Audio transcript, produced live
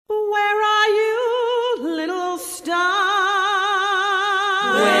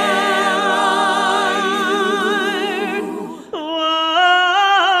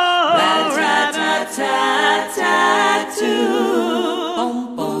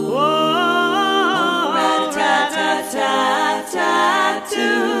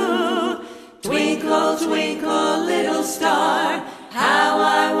Twinkle, twinkle, little star, how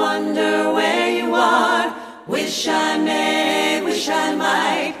I wonder where you are. Wish I may, wish I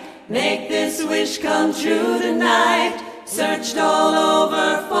might, make this wish come true tonight. Searched all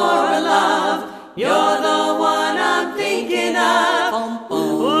over for a love, you're the one I'm thinking of.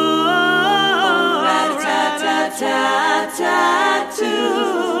 Oh,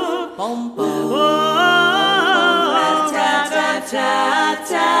 rat-a-tat-tat-tat-too. Oh,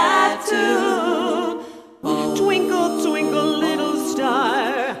 rat-a-tat-tat-tat-too. Twinkle, twinkle, little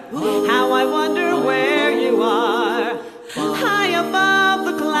star, how I wonder where you are. High above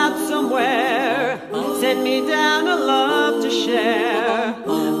the clouds somewhere, send me down a love to share.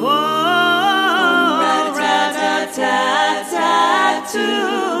 Oh,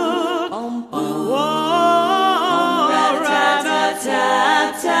 rat-a-tat-tat-tat-too. Oh,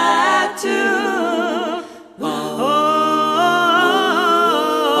 rat-a-tat-tat-tat-too.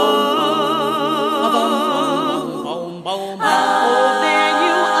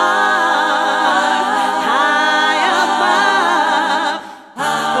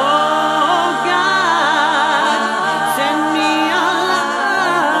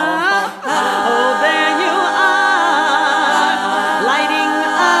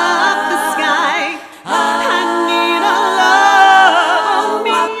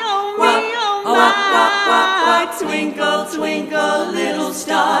 Twinkle, twinkle, little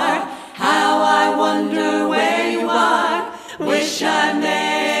star, how I wonder where you are. Wish I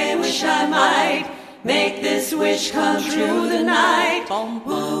may, wish I might, make this wish come true tonight. Oh,